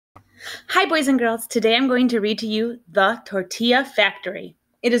Hi, boys and girls. Today I'm going to read to you The Tortilla Factory.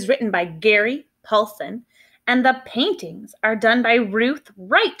 It is written by Gary Paulson, and the paintings are done by Ruth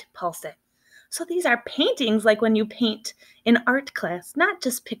Wright Paulson. So these are paintings like when you paint in art class, not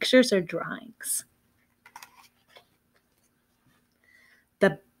just pictures or drawings.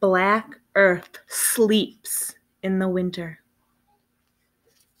 The black earth sleeps in the winter.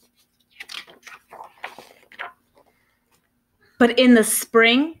 But in the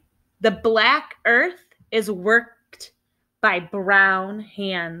spring, the black earth is worked by brown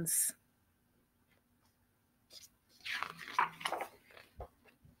hands.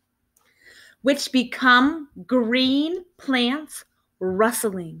 Which become green plants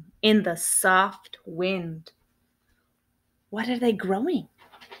rustling in the soft wind. What are they growing?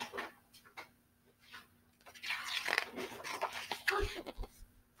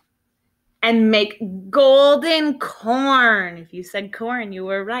 And make golden corn. If you said corn, you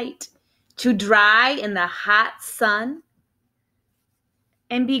were right. To dry in the hot sun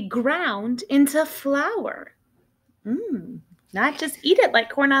and be ground into flour. Not just eat it like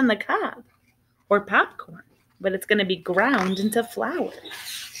corn on the cob or popcorn, but it's going to be ground into flour.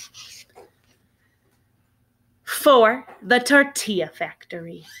 For the tortilla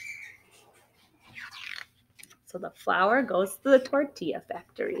factory. So the flour goes to the tortilla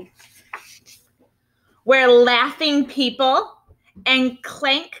factory, where laughing people and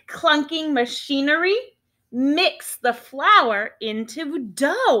clanking machinery mix the flour into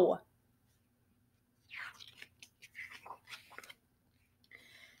dough.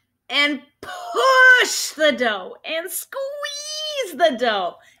 And push the dough and squeeze the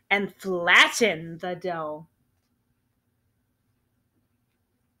dough and flatten the dough.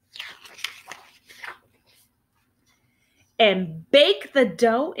 And bake the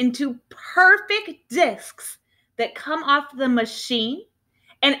dough into perfect discs that come off the machine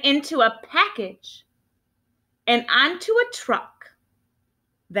and into a package and onto a truck,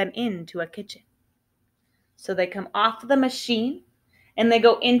 then into a kitchen. So they come off the machine and they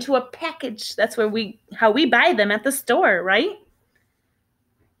go into a package. That's how we buy them at the store, right?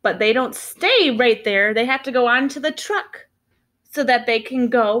 But they don't stay right there. They have to go onto the truck so that they can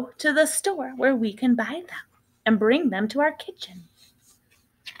go to the store where we can buy them and bring them to our kitchen.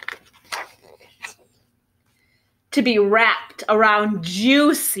 To be wrapped around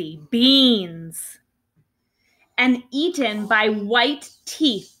juicy beans and eaten by white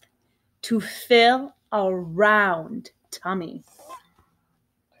teeth to fill a round tummy.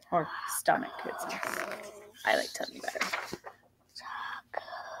 Or stomach, it says. I like tummy better.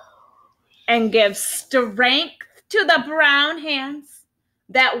 And give strength to the brown hands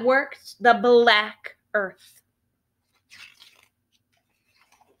that worked the black earth.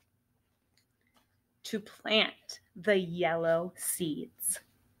 To plant the yellow seeds,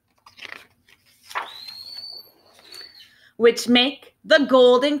 which make the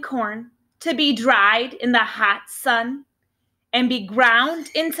golden corn to be dried in the hot sun and be ground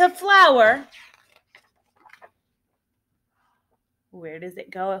into flour. Where does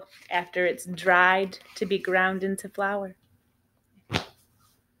it go after it's dried to be ground into flour?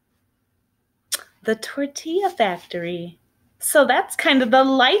 The tortilla factory. So that's kind of the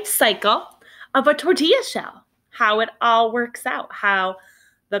life cycle of a tortilla shell, how it all works out, how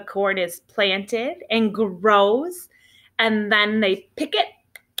the corn is planted and grows, and then they pick it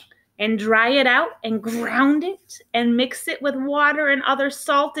and dry it out and ground it and mix it with water and other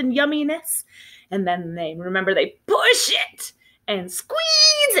salt and yumminess. And then they push it and squeeze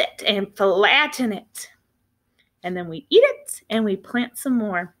it and flatten it. And then we eat it and we plant some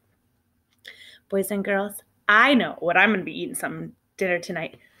more. Boys and girls, I know what I'm going to be eating some dinner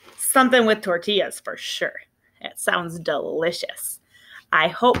tonight. Something with tortillas for sure. It sounds delicious. I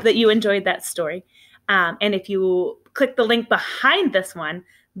hope that you enjoyed that story. And if you click the link behind this one,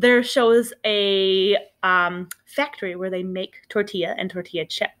 there shows a factory where they make tortilla and tortilla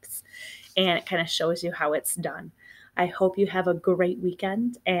chips. And it kind of shows you how it's done. I hope you have a great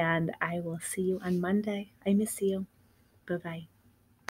weekend, and I will see you on Monday. I miss you. Bye-bye.